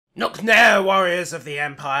Look now, warriors of the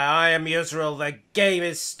Empire, I am Yusril, the game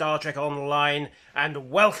is Star Trek Online,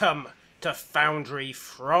 and welcome to Foundry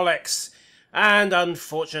Frolics. And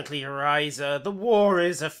unfortunately, Riser, the war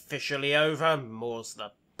is officially over, more's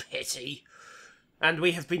the pity. And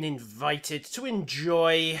we have been invited to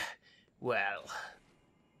enjoy, well,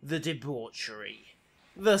 the debauchery,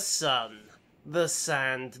 the sun, the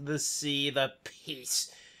sand, the sea, the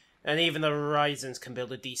peace. And even the Risens can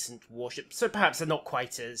build a decent warship, so perhaps they're not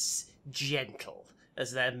quite as gentle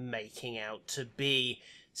as they're making out to be.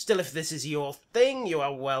 Still, if this is your thing, you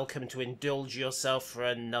are welcome to indulge yourself for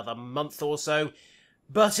another month or so.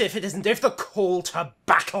 But if it isn't, if the call to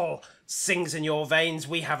battle sings in your veins,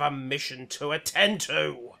 we have a mission to attend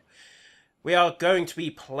to. We are going to be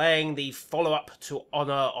playing the follow-up to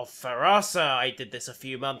Honour of Ferasa. I did this a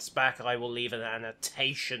few months back. I will leave an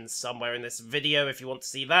annotation somewhere in this video if you want to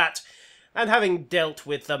see that. And having dealt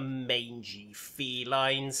with the mangy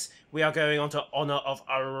felines, we are going on to Honour of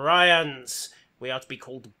Orions. We are to be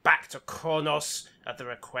called back to Kronos at the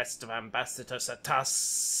request of Ambassador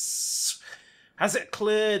Satas. Has it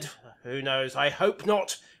cleared? Who knows? I hope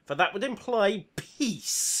not, for that would imply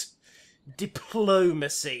peace.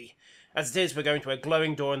 Diplomacy. As it is, we're going to a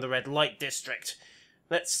glowing door in the red light district.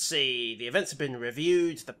 Let's see. The events have been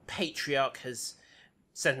reviewed. The Patriarch has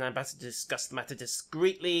sent an ambassador to discuss the matter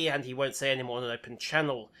discreetly, and he won't say any more on an open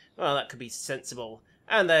channel. Well, that could be sensible.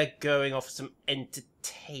 And they're going off for some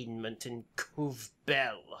entertainment in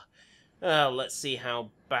Kuvbel. Well, let's see how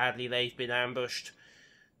badly they've been ambushed.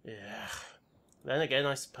 Yeah. Then again,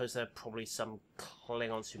 I suppose there are probably some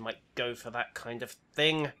Klingons who might go for that kind of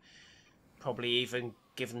thing. Probably even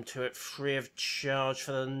give them to it free of charge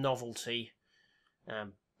for the novelty.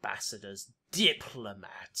 Ambassadors,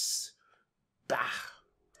 diplomats. Bah.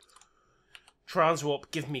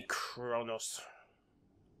 Transwarp, give me Kronos.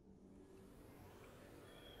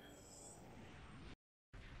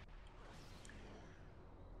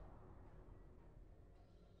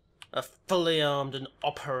 A fully armed and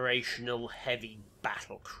operational heavy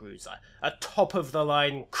battle cruiser. A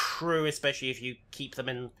top-of-the-line crew, especially if you keep them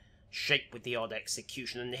in shape with the odd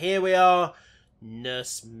execution. And here we are,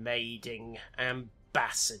 nursemaiding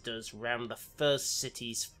ambassadors round the first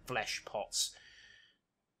city's flesh pots.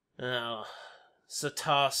 Oh,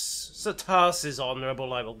 Satas is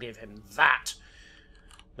honourable, I will give him that.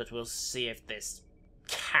 But we'll see if this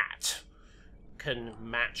cat can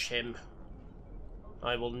match him.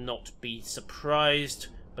 I will not be surprised,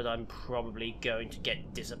 but I'm probably going to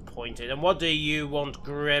get disappointed. And what do you want,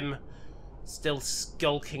 Grim? Still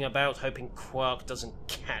skulking about, hoping Quark doesn't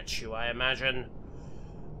catch you, I imagine.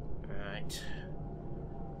 Right.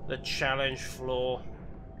 The challenge floor.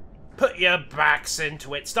 Put your backs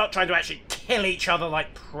into it. Start trying to actually kill each other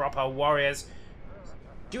like proper warriors.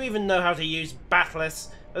 Do you even know how to use Bat'leths?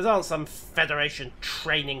 Those aren't some Federation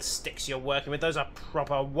training sticks you're working with. Those are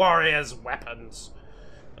proper warriors' weapons.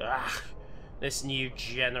 Ugh. This new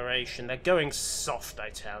generation. They're going soft, I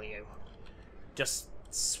tell you. Just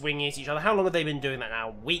swinging at each other. How long have they been doing that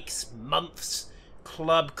now? Weeks? Months?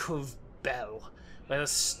 Club Kuvbel. Let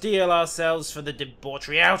us steel ourselves for the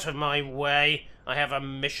debauchery. Out of my way. I have a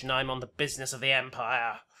mission. I'm on the business of the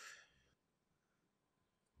Empire.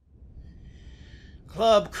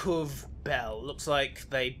 Club Kuvbel. Looks like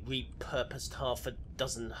they repurposed half a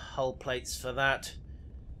dozen hull plates for that.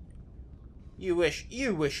 You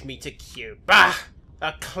wish me to queue. Bah!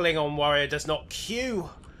 A Klingon warrior does not queue.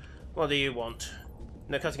 What do you want?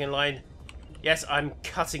 No cutting in line? Yes, I'm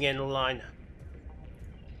cutting in line.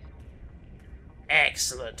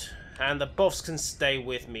 Excellent. And the buffs can stay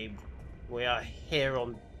with me. We are here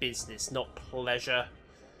on business, not pleasure.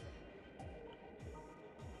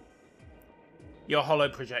 Your holo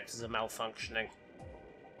projectors are malfunctioning.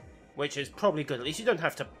 Which is probably good. At least you don't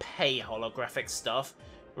have to pay holographic stuff.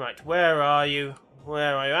 Right, where are you?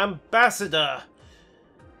 Where are you? Ambassador!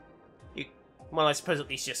 Well, I suppose at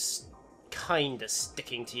least you're kinda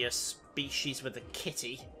sticking to your species with the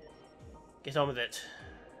kitty. Get on with it.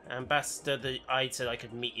 Ambassador, I said I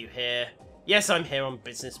could meet you here. Yes, I'm here on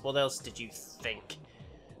business. What else did you think?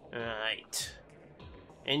 Right.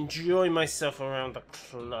 Enjoy myself around the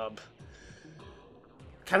club.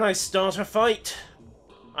 Can I start a fight?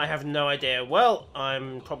 I have no idea. Well,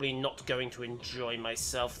 I'm probably not going to enjoy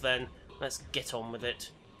myself then. Let's get on with it.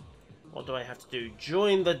 What do I have to do?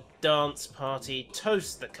 Join the dance party,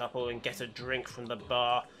 toast the couple, and get a drink from the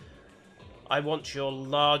bar. I want your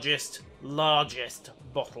largest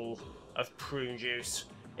bottle of prune juice.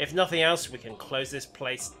 If nothing else, we can close this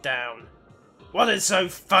place down. What is so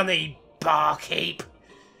funny, barkeep?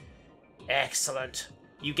 Excellent.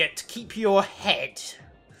 You get to keep your head.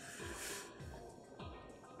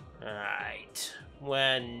 Alright,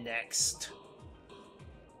 where next?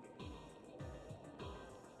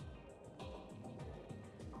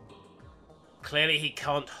 Clearly he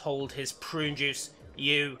can't hold his prune juice.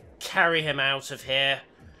 You carry him out of here,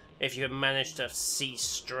 if you manage to see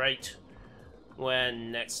straight. Where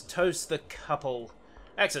next? Toast the couple.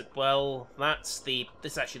 Excellent. Well, this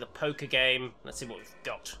is actually the poker game. Let's see what we've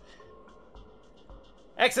got.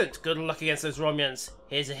 Excellent. Good luck against those Romulans.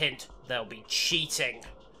 Here's a hint. They'll be cheating.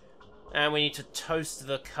 And we need to toast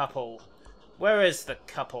the couple. Where is the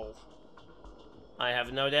couple? I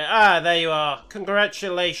have no idea. Ah, there you are.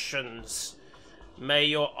 Congratulations. May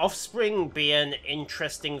your offspring be an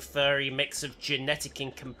interesting furry mix of genetic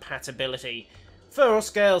incompatibility. Fur or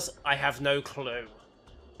scales, I have no clue.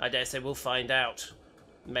 I dare say we'll find out.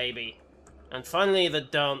 Maybe. And finally, the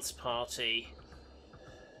dance party.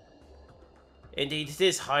 Indeed, it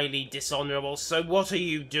is highly dishonourable, so what are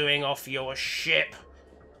you doing off your ship?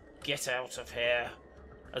 Get out of here,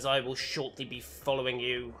 as I will shortly be following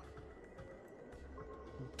you.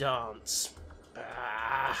 Dance.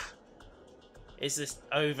 Ah. Is this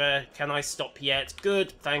over? Can I stop yet?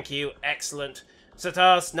 Good, thank you, excellent.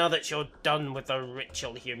 Satas, now that you're done with the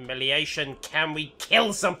ritual humiliation, can we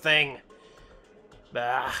kill something?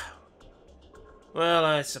 Ah. Well,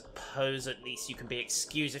 I suppose at least you can be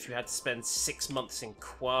excused if you had to spend 6 months in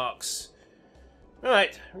Quarks.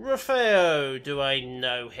 Right, Rufeo, do I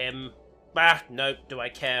know him? Bah, nope, do I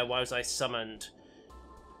care? Why was I summoned?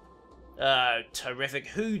 Oh, terrific.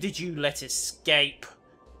 Who did you let escape?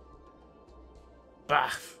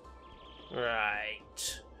 Bah.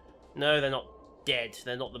 Right. No, they're not dead.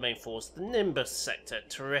 They're not the main force. The Nimbus sector,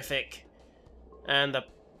 terrific. And the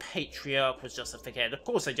Patriarch was just a figurehead. Of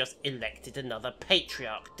course, they just elected another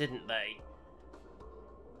Patriarch, didn't they?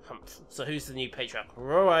 Humph. So who's the new Patriarch?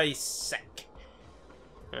 Roy Sec.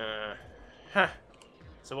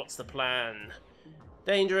 So what's the plan?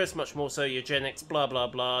 Dangerous, much more so, eugenics, blah blah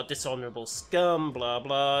blah, dishonourable scum, blah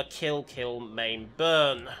blah, kill, kill, maim,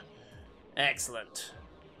 burn. Excellent.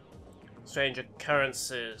 Strange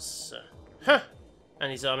occurrences. And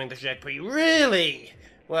he's arming the Jegpui. Really?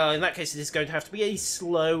 Well, in that case, it is going to have to be a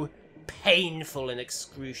slow, painful, and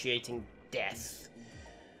excruciating death.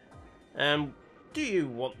 Do you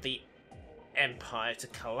want the Empire to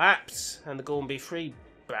collapse and the Gorn be free?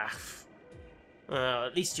 Bah. Well,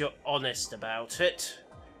 at least you're honest about it.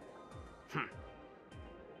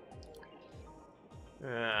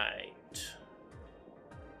 Right.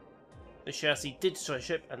 The Shiassi did destroy a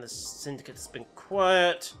ship, and the Syndicate has been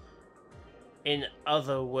quiet. In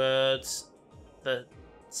other words, the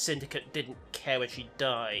Syndicate didn't care when she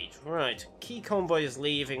died. Right. Key convoy is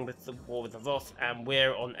leaving with the war with the Voth, and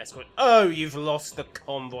we're on escort. Oh, you've lost the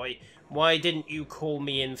convoy. Why didn't you call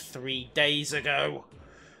me in 3 days ago?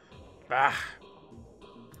 Bah.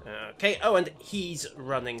 Okay. Oh, and he's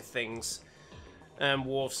running things. And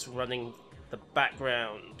Worf's running the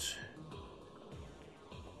background.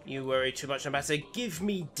 You worry too much about it. Give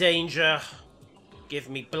me danger. Give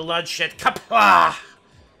me bloodshed. Kapla!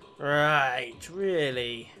 Right,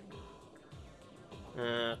 really.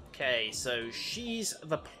 Okay, so she's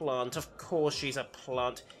the plant. Of course she's a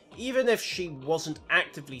plant. Even if she wasn't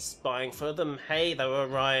actively spying for them, hey, they're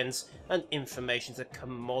Orions, and information's a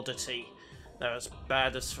commodity. They're as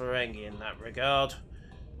bad as Ferengi in that regard.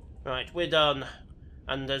 Right, we're done.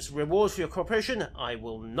 And as reward for your cooperation, I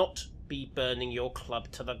will not be burning your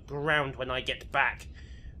club to the ground when I get back.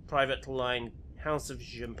 Private line, House of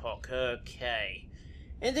Jimpok. Okay.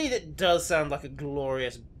 Indeed, it does sound like a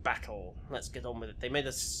glorious battle. Let's get on with it. They made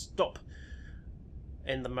us stop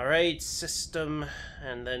in the Marade system,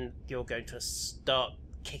 and then you're going to start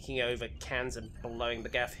kicking over cans and blowing the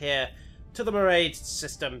gaff here. To the Marade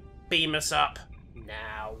system. Beam us up.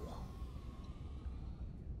 Now.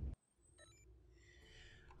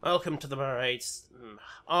 Welcome to the Marades.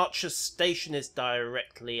 Archer Station is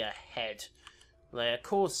directly ahead. Lay a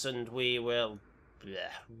course and we will...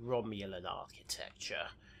 Romulan architecture.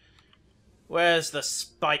 Where's the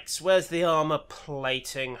spikes? Where's the armor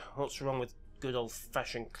plating? What's wrong with good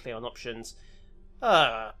old-fashioned Cleon options?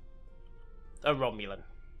 A Romulan.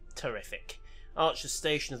 Terrific. Archer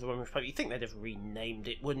Station of the Romulan Republic. You'd think they'd have renamed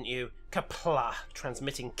it, wouldn't you? Kapla!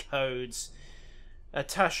 Transmitting codes.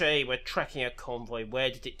 Attaché, we're tracking a convoy. Where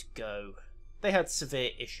did it go? They had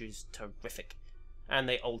severe issues. Terrific. And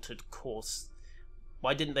they altered course.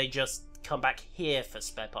 Why didn't they just come back here for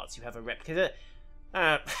spare parts? You have a replica.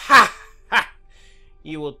 Ha!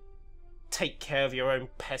 You will take care of your own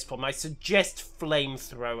pest problem. I suggest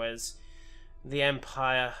flamethrowers. The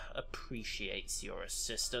Empire appreciates your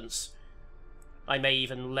assistance. I may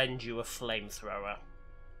even lend you a flamethrower.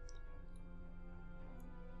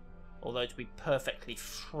 Although, to be perfectly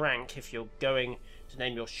frank, if you're going to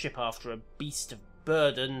name your ship after a beast of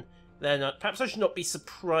burden, then perhaps I should not be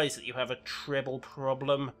surprised that you have a treble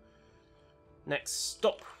problem. Next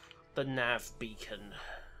stop, the nav beacon.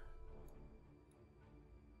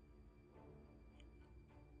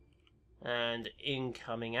 And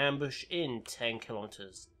incoming ambush in 10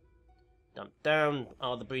 kilometers. Dump down.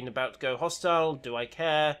 Are the Breen about to go hostile? Do I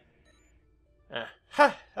care?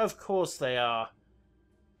 Ha! Of course they are.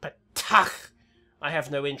 Patach! I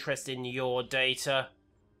have no interest in your data.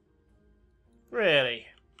 Really?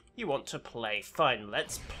 You want to play? Fine,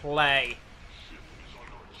 let's play.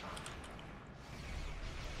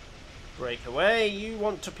 Break away. You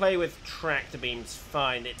want to play with tractor beams?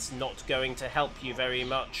 Fine, it's not going to help you very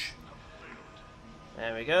much.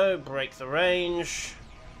 There we go. Break the range.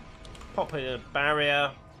 Pop in a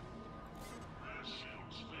barrier.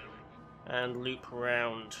 And loop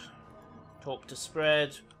around. Talk to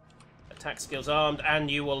spread. Attack skills armed. And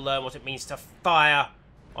you will learn what it means to fire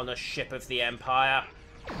on a ship of the Empire.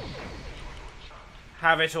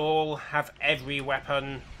 Have it all. Have every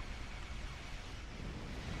weapon.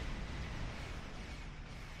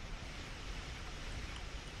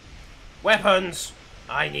 Weapons!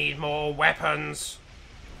 I need more weapons!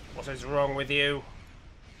 What is wrong with you?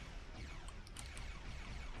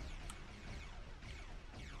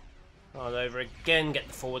 All over again, get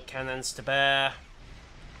the forward cannons to bear.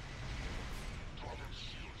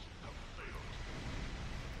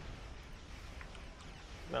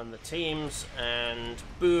 Run the teams, and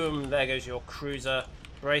boom, there goes your cruiser.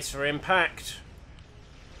 Brace for impact.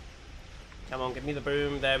 Come on, give me the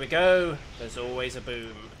boom. There we go. There's always a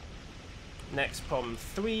boom. Next problem.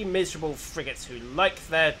 3 miserable frigates who like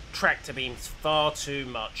their tractor beams far too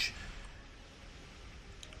much.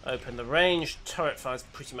 Open the range. Turret fire's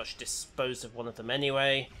pretty much disposed of one of them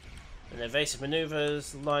anyway. And evasive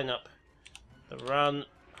maneuvers. Line up the run.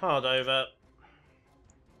 Hard over.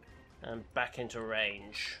 And back into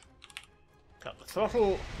range. Cut the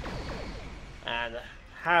throttle. And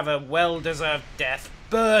have a well-deserved death.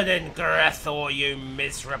 Burn in Grethor, you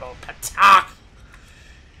miserable patak!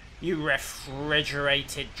 You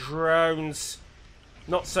refrigerated drones.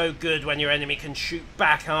 Not so good when your enemy can shoot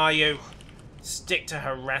back, are you? Stick to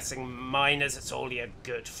harassing miners, it's all you're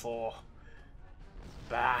good for.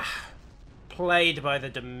 Bah. Played by the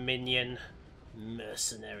Dominion.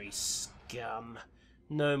 Mercenary scum.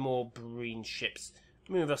 No more Breen ships.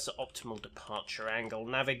 Move us to optimal departure angle.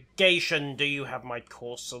 Navigation, do you have my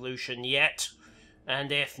course solution yet?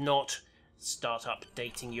 And if not, start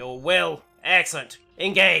updating your will. Excellent.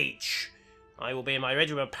 Engage! I will be in my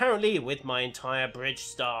ready room apparently with my entire bridge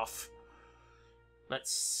staff.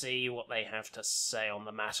 Let's see what they have to say on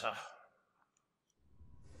the matter.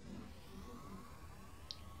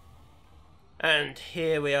 And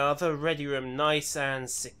here we are, the ready room, nice and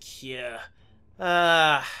secure.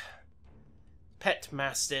 Pet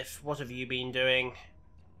Mastiff, what have you been doing?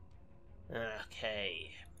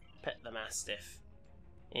 Okay, Pet the Mastiff.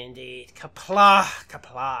 Indeed, Kapla,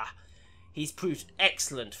 Kapla. He's proved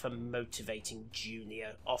excellent for motivating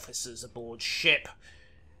junior officers aboard ship.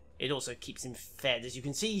 It also keeps him fed. As you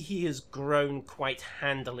can see, he has grown quite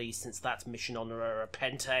handily since that mission on Aurora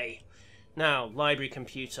Pente. Now, library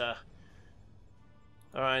computer.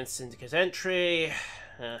 Orion Syndicate entry.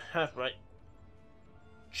 Right.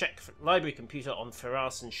 Check for library computer on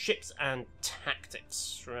Ferasa ships and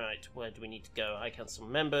tactics. Right, where do we need to go? High Council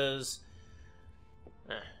members.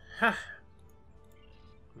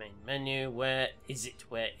 Main menu. Where is it?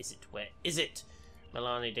 Where is it? Where is it?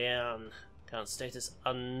 Milani down. Current status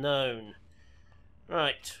unknown.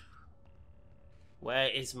 Right. Where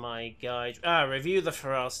is my guide? Review the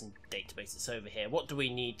Ferasa database. It's over here. What do we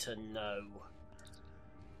need to know?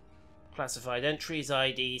 Classified entries,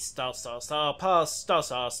 ID, star, pass, star,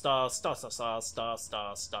 star.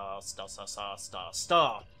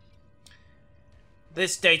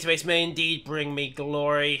 This database may indeed bring me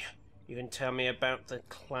glory. You can tell me about the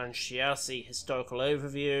clan Shiassi historical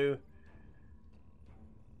overview.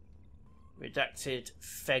 Redacted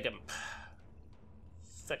Fegump.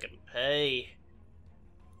 Hey.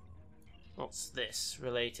 What's this?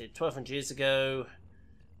 Related 1200 years ago.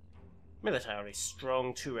 Militarily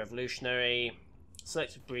strong, too revolutionary.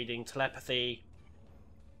 Selective breeding, telepathy.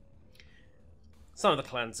 Some of the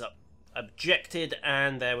clans objected,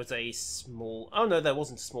 and there was a small... Oh no, there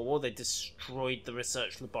wasn't a small war. They destroyed the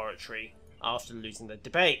research laboratory after losing the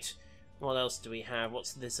debate. What else do we have?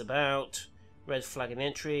 What's this about? Red flag and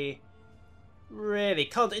entry. Really?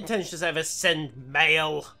 Can't intentions ever send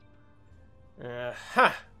mail?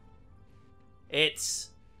 It's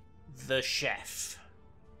the chef.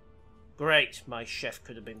 Great, my chef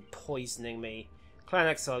could have been poisoning me. Clan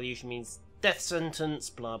exile usually means death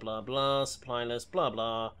sentence, blah blah blah, supply list, blah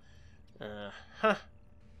blah.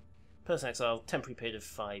 Person exile, temporary period of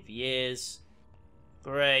 5 years.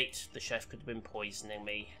 Great, the chef could have been poisoning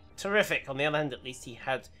me. Terrific. On the other hand, at least he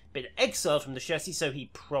had been exiled from the Shiassi, so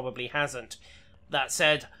he probably hasn't. That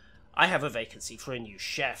said, I have a vacancy for a new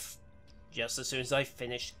chef, just as soon as I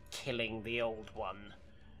finish killing the old one.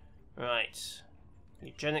 Right.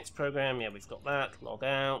 Eugenics program, yeah, we've got that. Log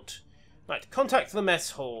out. Right, contact the mess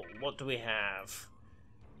hall. What do we have?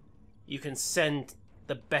 You can send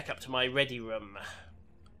the Beck up to my ready room.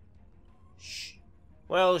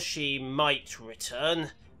 Well, she might return.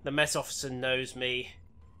 The mess officer knows me.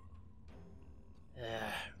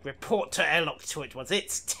 Report to airlock to it once.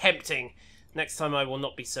 It's tempting. Next time I will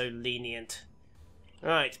not be so lenient.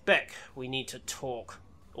 Right, Beck, we need to talk.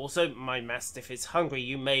 Also, my mastiff is hungry.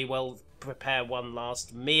 You may well prepare one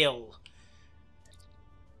last meal.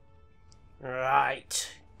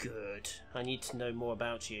 Right, good. I need to know more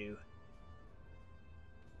about you.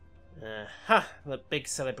 The big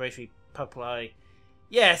celebratory pupilli.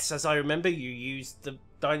 Yes, as I remember, you used the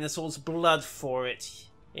dinosaur's blood for it.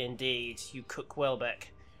 Indeed, you cook well,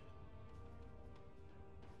 Beck.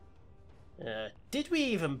 Did we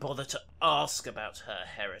even bother to ask about her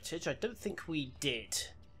heritage? I don't think we did.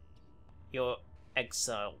 Your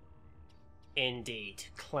exile. Indeed,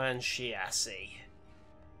 Clan Shiassi.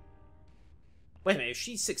 Wait a minute, if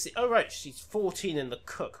she's 16... Oh, right, she's 14 in the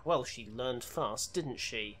cook. Well, she learned fast, didn't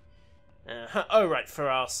she? Oh, right,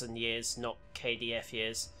 Ferasa years, not KDF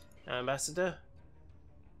years. Ambassador?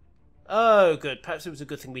 Oh, good. Perhaps it was a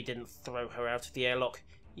good thing we didn't throw her out of the airlock.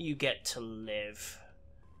 You get to live.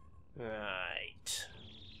 Right.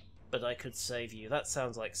 But I could save you. That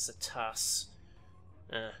sounds like Satas.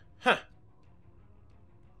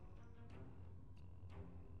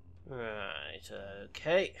 Right,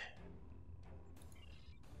 okay.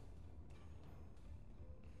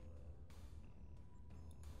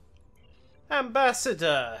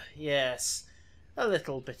 Ambassador! Yes. A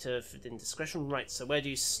little bit of indiscretion. Right, so where do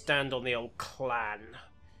you stand on the old clan?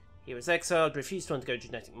 He was exiled, refused to undergo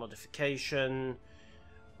genetic modification.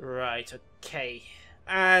 Right, okay.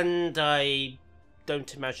 And I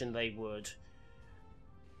don't imagine they would.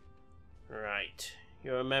 Right.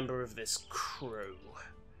 You're a member of this crew.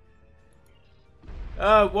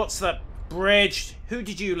 What's that bridge? Who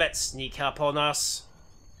did you let sneak up on us?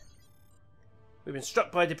 We've been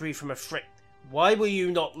struck by debris from a frick. Why were you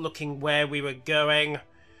not looking where we were going?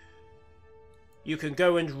 You can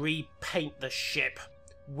go and repaint the ship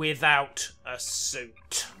without a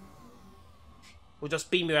suit. We'll just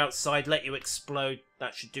beam you outside, let you explode.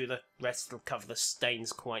 That should do the rest. It'll cover the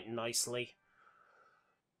stains quite nicely.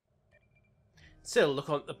 Still, look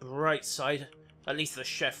on the bright side. At least the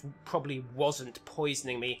chef probably wasn't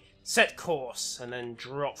poisoning me. Set course, and then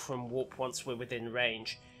drop from warp once we're within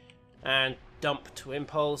range. And dump to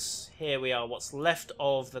impulse. Here we are, what's left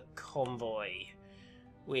of the convoy.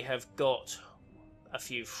 We have got a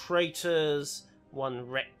few freighters, one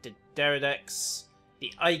wrecked Deredex,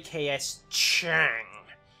 the IKS Chang.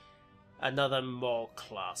 Another Morg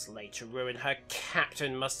class later ruined. Her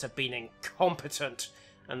captain must have been incompetent.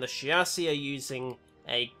 And the Shiassi are using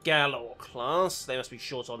a Galore class. They must be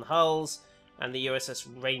short on hulls. And the USS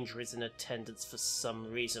Ranger is in attendance for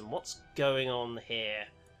some reason. What's going on here?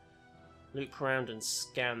 Loop around and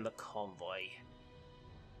scan the convoy.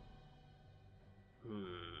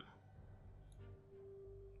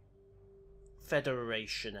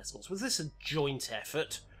 Federation escorts. Was this a joint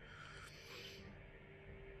effort?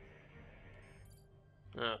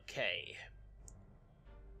 Okay.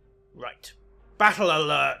 Right. Battle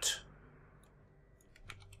alert!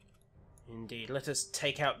 Indeed, let us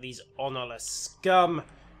take out these honourless scum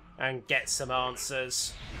and get some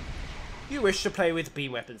answers. You wish to play with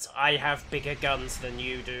beam weapons. I have bigger guns than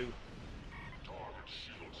you do.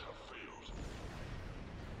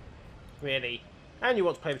 Really? And you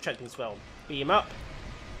want to play with champions as well. Beam up.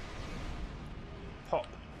 Pop.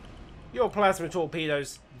 Your plasma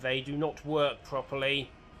torpedoes, they do not work properly.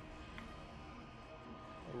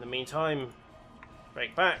 In the meantime,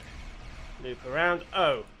 break back. Loop around.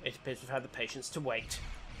 Oh, it appears we've had the patience to wait.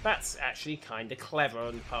 That's actually kind of clever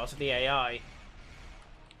on the part of the AI.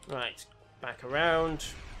 Right. Back around,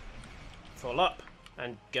 fall up,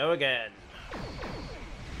 and go again.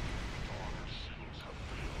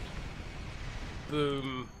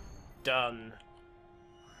 Boom. Done.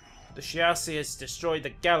 The Shiassi has destroyed, the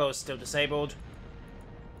Gallows still disabled.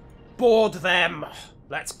 Board them!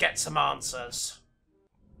 Let's get some answers.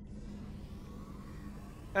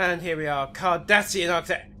 And here we are, Cardassian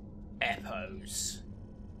Architect Eppohs.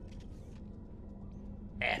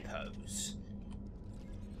 Eppohs.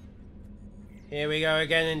 Here we go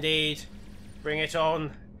again, indeed. Bring it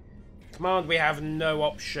on. Command, we have no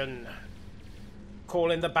option.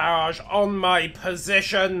 Call in the barrage on my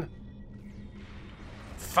position.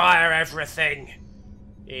 Fire everything.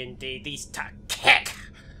 Indeed, these kick.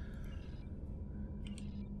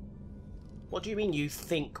 What do you mean you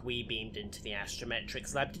think we beamed into the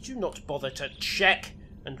astrometrics lab? Did you not bother to check?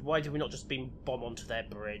 And why did we not just beam bomb onto their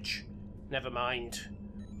bridge? Never mind.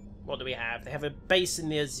 What do we have? They have a base in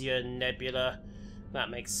the Azure Nebula. That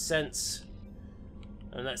makes sense.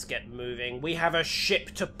 And let's get moving. We have a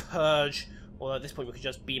ship to purge. Although at this point we could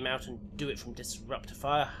just beam out and do it from disruptor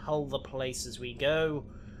fire. Hull the place as we go.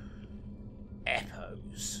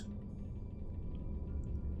 Eppohs.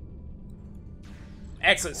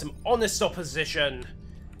 Excellent. Some honest opposition.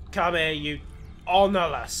 Come here, you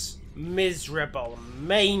honourless, miserable,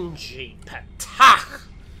 mangy patach.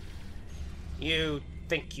 You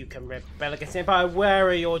think you can rebel against the Empire? Where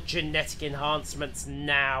are your genetic enhancements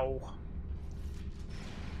now?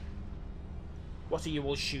 What are you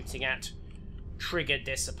all shooting at? Trigger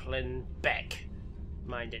discipline, Beck.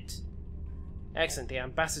 Mind it. Excellent. The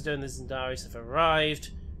Ambassador and the Zendaris have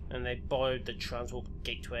arrived, and they borrowed the transport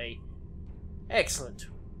gateway. Excellent.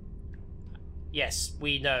 Yes,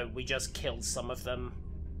 we know. We just killed some of them.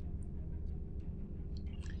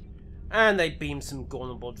 And they beamed some Gorn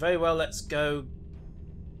on board. Very well, let's go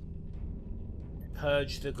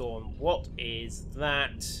purge the Gorn. What is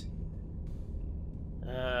that?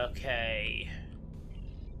 Okay.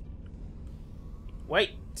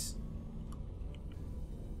 Wait.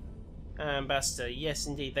 Ambassador, yes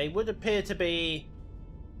indeed. They would appear to be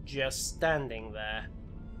just standing there.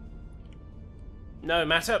 No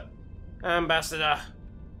matter. Ambassador.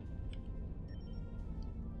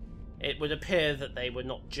 It would appear that they were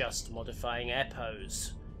not just modifying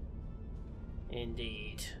Eppohs.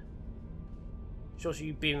 Indeed. Sure,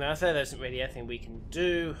 you beam that there. There isn't really anything we can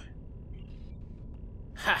do.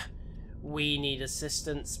 Ha! We need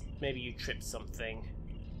assistance. Maybe you tripped something.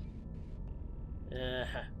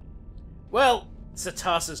 Well,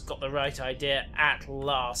 Satassa's got the right idea at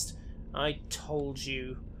last. I told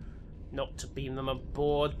you not to beam them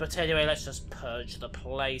aboard, but anyway, let's just purge the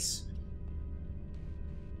place.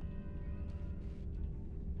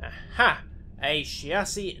 Aha! A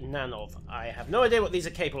Shiassi Nanov. I have no idea what these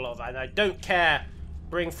are capable of, and I don't care.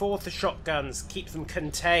 Bring forth the shotguns. Keep them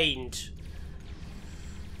contained.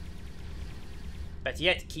 Better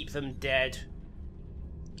yet, keep them dead.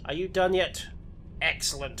 Are you done yet?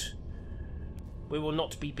 Excellent. We will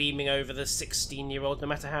not be beaming over the 16-year-old, no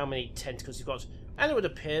matter how many tentacles you've got. And it would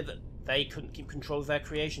appear that they couldn't keep control of their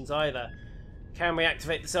creations either. Can we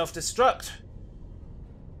activate the self-destruct?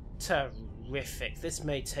 Terrific. This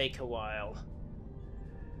may take a while.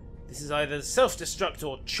 This is either self-destruct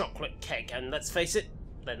or chocolate cake, and let's face it,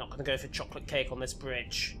 they're not going to go for chocolate cake on this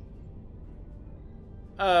bridge.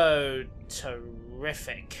 Oh,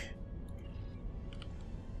 terrific.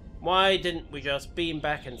 Why didn't we just beam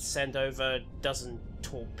back and send over a dozen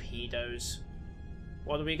torpedoes?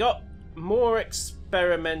 What have we got? More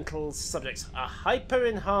experimental subjects. A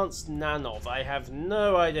hyper-enhanced Nanov. I have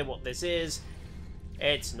no idea what this is.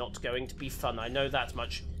 It's not going to be fun, I know that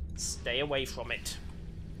much. Stay away from it.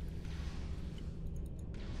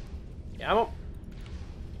 Come on.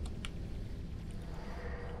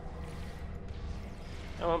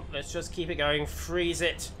 Come on, let's just keep it going. Freeze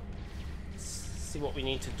it. See what we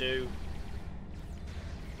need to do.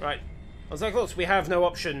 Right. I was like, look, we have no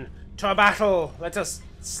option. To battle! Let us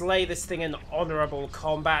slay this thing in honourable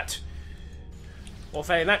combat. Or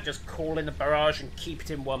failing that, just call in the barrage and keep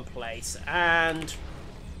it in one place. And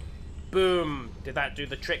boom! Did that do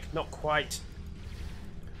the trick? Not quite.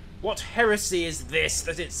 What heresy is this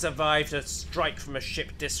that it survived a strike from a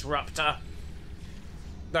ship disruptor?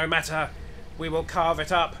 No matter. We will carve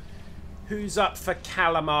it up. Who's up for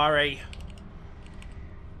calamari?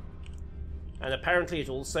 And apparently it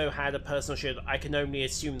also had a personal shield. I can only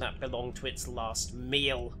assume that belonged to its last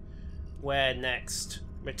meal. Where next?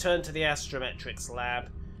 Return to the astrometrics lab.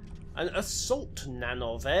 An assault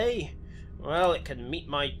Nanov, eh? Well, it can meet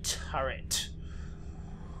my turret.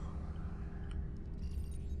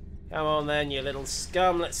 Come on then, you little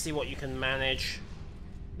scum. Let's see what you can manage.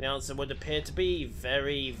 The answer would appear to be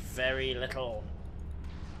very, very little.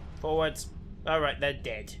 Forwards. Alright, they're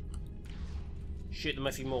dead. Shoot them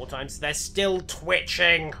a few more times. They're still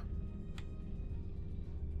twitching!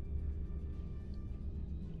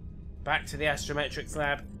 Back to the astrometrics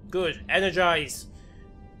lab. Good. Energize!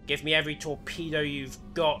 Give me every torpedo you've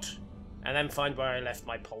got. And then find where I left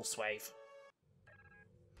my pulse wave.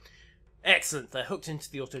 Excellent. They're hooked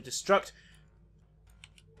into the auto-destruct.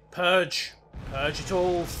 Purge. Purge it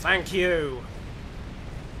all. Thank you.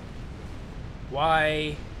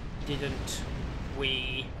 Why didn't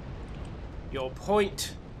we... Your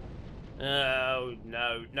point? Oh,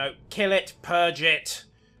 no, no. Kill it. Purge it.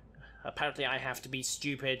 Apparently I have to be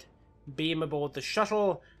stupid. Beam aboard the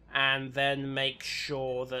shuttle and then make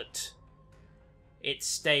sure that it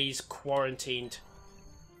stays quarantined.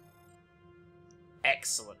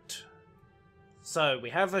 Excellent. So, we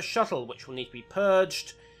have a shuttle which will need to be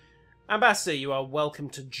purged. Ambassador, you are welcome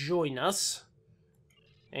to join us.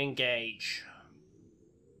 Engage.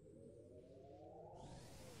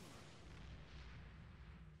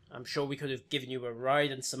 I'm sure we could have given you a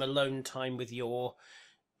ride and some alone time with your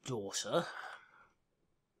daughter.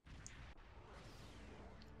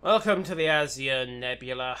 Welcome to the Azure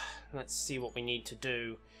Nebula. Let's see what we need to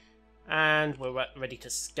do. And we're ready to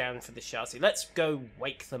scan for the Shiassi. Let's go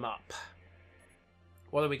wake them up.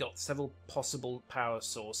 What have we got? Several possible power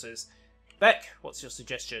sources. Beck, what's your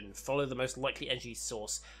suggestion? Follow the most likely energy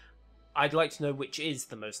source. I'd like to know which is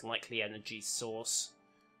the most likely energy source.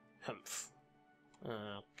 Humph.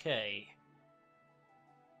 Okay.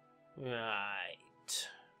 Right.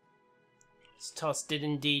 This task did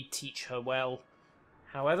indeed teach her well.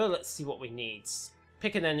 However, let's see what we need.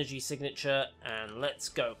 Pick an energy signature and let's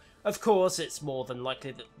go. Of course, it's more than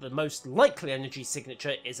likely that the most likely energy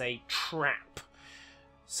signature is a trap.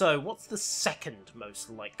 So, what's the second most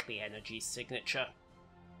likely energy signature?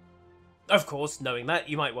 Of course, knowing that,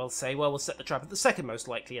 you might well say, well, we'll set the trap at the second most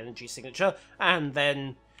likely energy signature, and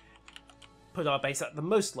then put our base at the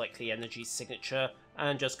most likely energy signature,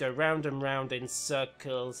 and just go round and round in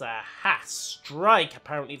circles. Aha! Strike!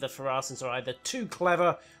 Apparently the Ferasans are either too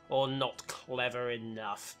clever or not clever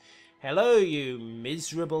enough. Hello, you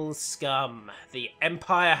miserable scum. The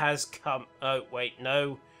Empire has come... Oh, wait,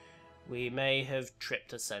 no. We may have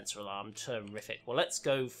tripped a sensor alarm. Terrific. Well, let's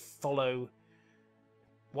go follow...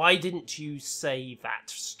 Why didn't you say that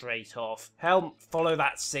straight off? Helm, follow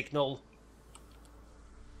that signal.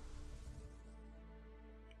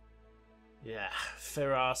 Yeah,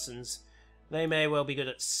 Ferasans. They may well be good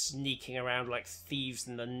at sneaking around like thieves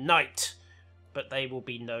in the night, but they will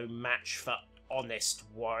be no match for honest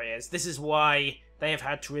warriors. This is why they have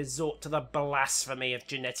had to resort to the blasphemy of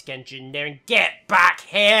genetic engineering. Get back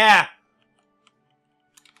here!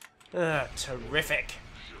 Terrific.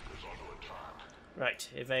 Right,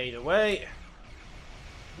 evade away.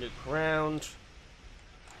 Loop round.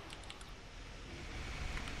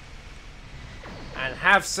 And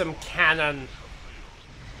have some cannon.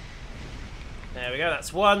 There we go,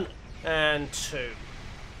 that's 1 and 2.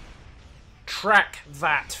 Track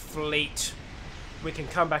that fleet. We can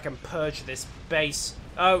come back and purge this base.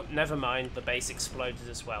 Oh, never mind, the base exploded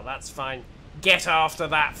as well. That's fine. Get after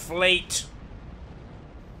that fleet!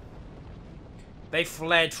 They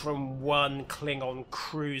fled from one Klingon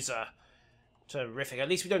cruiser. Terrific. At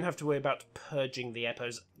least we don't have to worry about purging the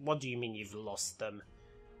Eppohs. What do you mean you've lost them?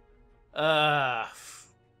 Great.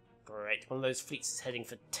 One of those fleets is heading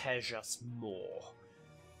for Tejas More.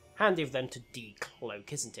 Handy of them to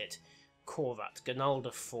decloak, isn't it? Corvat,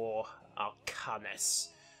 Ganalda 4, Arcanis.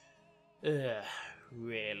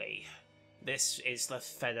 Really? This is the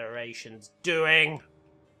Federation's doing?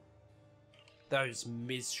 Those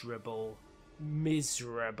miserable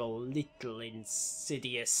little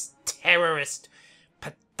insidious terrorist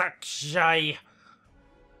Patakshai.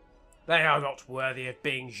 They are not worthy of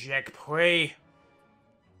being Jegpui.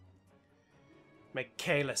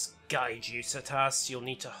 Michaelis guide you, Satas. You'll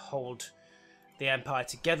need to hold the Empire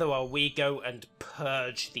together while we go and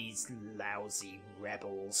purge these lousy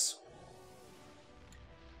rebels.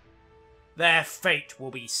 Their fate will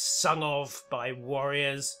be sung of by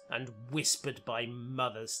warriors and whispered by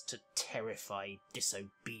mothers to terrify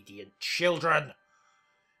disobedient children.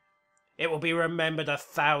 It will be remembered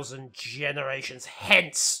 1,000 generations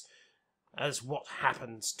hence as what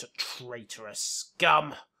happens to traitorous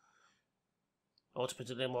scum. Or to put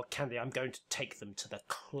it a little more candidly, I'm going to take them to the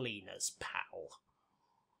cleaners, pal.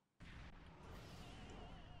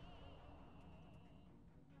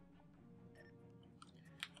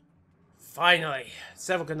 Finally,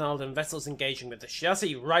 several Ganaldan vessels engaging with the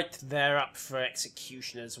Shiassi, right there up for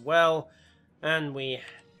execution as well. And we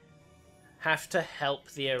have to help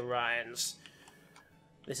the Orions.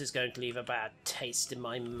 This is going to leave a bad taste in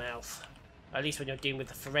my mouth. At least when you're dealing with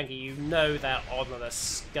the Ferengi, you know they're on the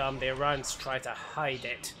scum. The Orions try to hide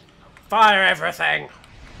it. Fire everything!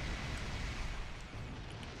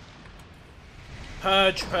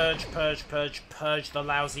 Purge, purge, purge, purge, purge the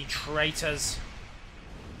lousy traitors.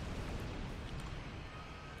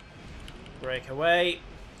 Break away.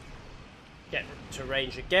 get to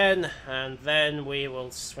range again, and then we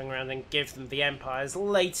will swing around and give them the Empire's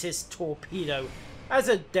latest torpedo as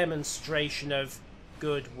a demonstration of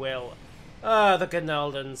goodwill. Ah, the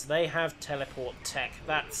Gnaldans, they have teleport tech.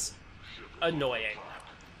 That's annoying.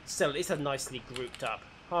 Still, at least they're nicely grouped up.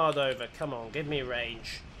 Hard over, come on, give me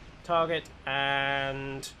range. Target,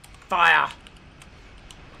 and fire!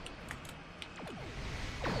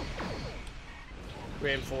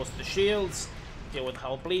 Reinforce the shields, deal with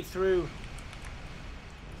hull bleed through.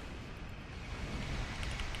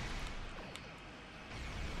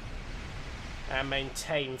 And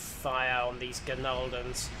maintain fire on these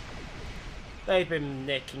Gnaldans. They've been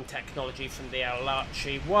nicking technology from the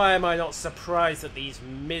Alachi. Why am I not surprised that these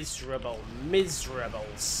miserable, miserable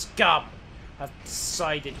scum have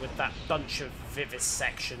sided with that bunch of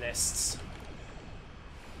vivisectionists?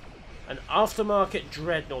 An aftermarket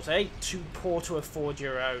dreadnought, eh? Too poor to afford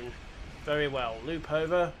your own. Very well, loop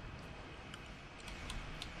over.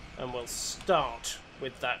 And we'll start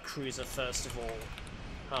with that cruiser first of all.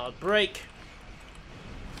 Hard brake.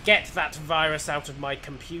 Get that virus out of my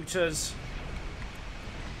computers.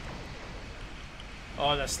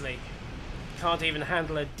 Honestly, can't even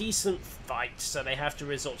handle a decent fight, so they have to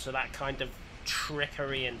resort to that kind of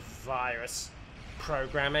trickery and virus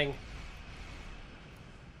programming.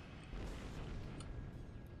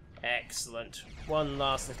 Excellent. One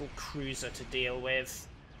last little cruiser to deal with.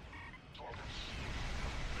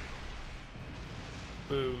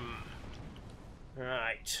 Boom.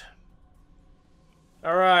 Right.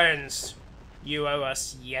 Orions, you owe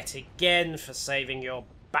us yet again for saving your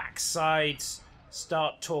backsides.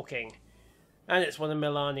 Start talking. And it's one of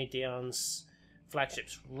Milani Dion's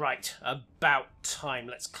flagships. Right, about time.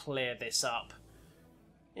 Let's clear this up.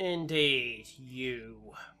 Indeed,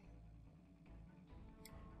 you.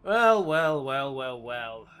 Well, well, well, well,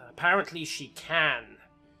 well. Apparently she can.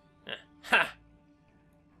 Ha!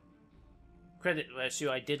 Credit where it's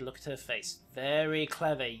due, I did look at her face. Very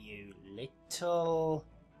clever, you little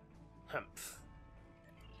humph.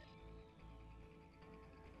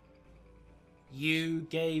 You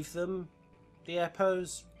gave them the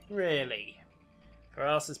Eppohs? Really?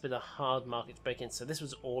 Ferasa's been a hard market to break in, so this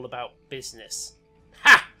was all about business.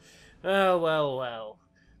 Ha! Well, well, well.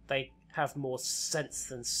 They have more sense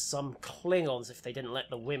than some Klingons if they didn't let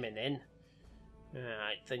the women in.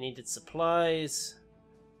 Alright, they needed supplies.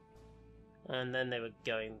 And then they were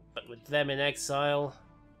going, but with them in exile.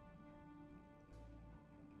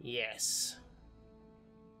 Yes.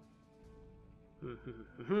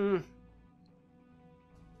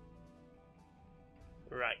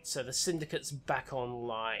 Right, so the Syndicate's back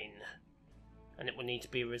online. And it will need to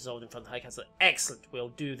be resolved in front of the High Council. Excellent, we'll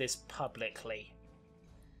do this publicly.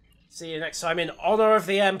 See you next time in Honour of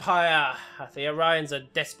the Empire. The Orions are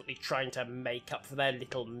desperately trying to make up for their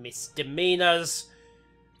little misdemeanors.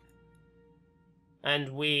 And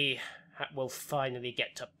we will finally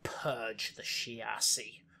get to purge the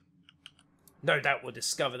Shiassi. No doubt we'll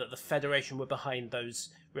discover that the Federation were behind those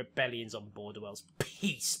rebellions on Borderwell's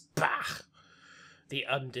peace. Bah! The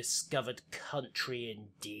undiscovered country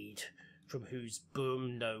indeed, from whose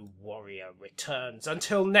boom no warrior returns.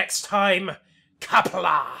 Until next time,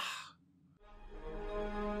 Kapla!